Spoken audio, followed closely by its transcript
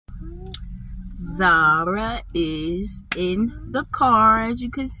Zara is in the car. As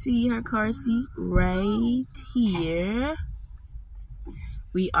you can see, her car seat right here.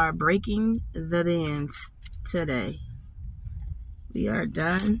 We are breaking the bands today. We are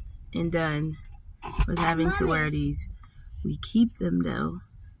done and done with having to wear these. We keep them though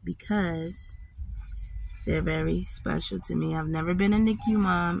because they're very special to me. I've never been a NICU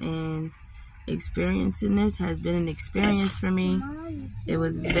mom, and experiencing this has been an experience for me. It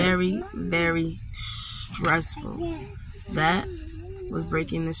was very, very stressful. That was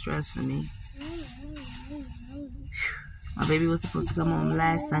breaking the stress for me. My baby was supposed to come home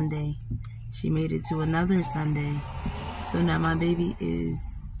last Sunday. She made it to another Sunday. So now my baby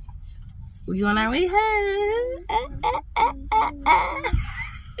is... We on our way home.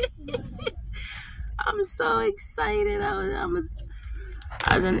 I'm so excited. I'm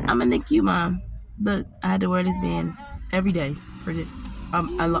a NICU mom. Look, I had to wear this band every day for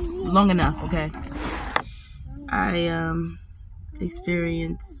long enough, okay? I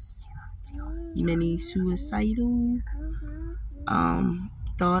experienced many suicidal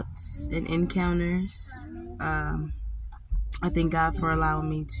thoughts and encounters. I thank God for allowing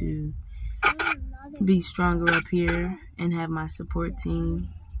me to be stronger up here and have my support team.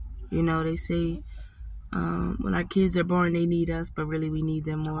 You know, they say when our kids are born, they need us, but really we need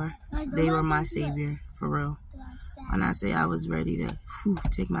them more. They were my savior, for real. When I say I was ready to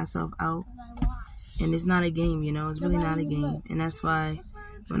take myself out, and it's not a game, you know, it's really not a game. And that's why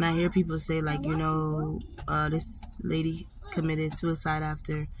when I hear people say, like, you know, this lady committed suicide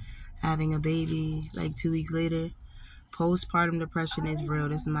after having a baby, like 2 weeks later, postpartum depression is real.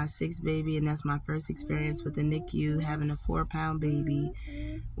 This is my 6th baby, and that's my first experience with the NICU, having a 4-pound baby.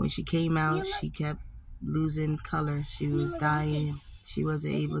 When she came out, she kept losing color. She was dying. She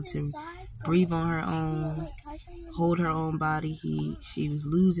wasn't able to breathe on her own, hold her own body heat. She was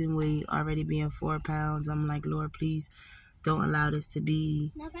losing weight, already being 4 pounds. I'm like, Lord, please don't allow this to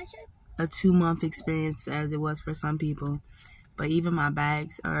be a 2-month experience as it was for some people. But even my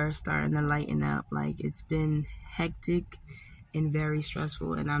bags are starting to lighten up. Like, it's been hectic and very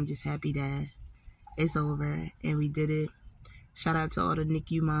stressful, and I'm just happy that it's over and we did it. Shout out to all the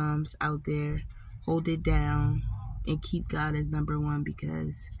NICU moms out there. Hold it down and keep God as number one,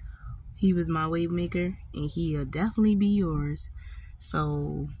 because He was my way maker and He'll definitely be yours.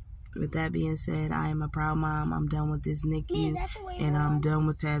 So with that being said, I am a proud mom. I'm done with this NICU, and I'm done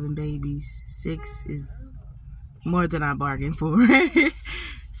with having babies. 6 is more than I bargained for.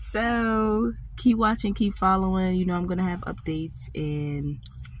 So keep watching, keep following. You know I'm gonna have updates, and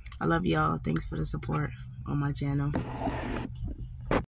I love y'all. Thanks for the support on my channel.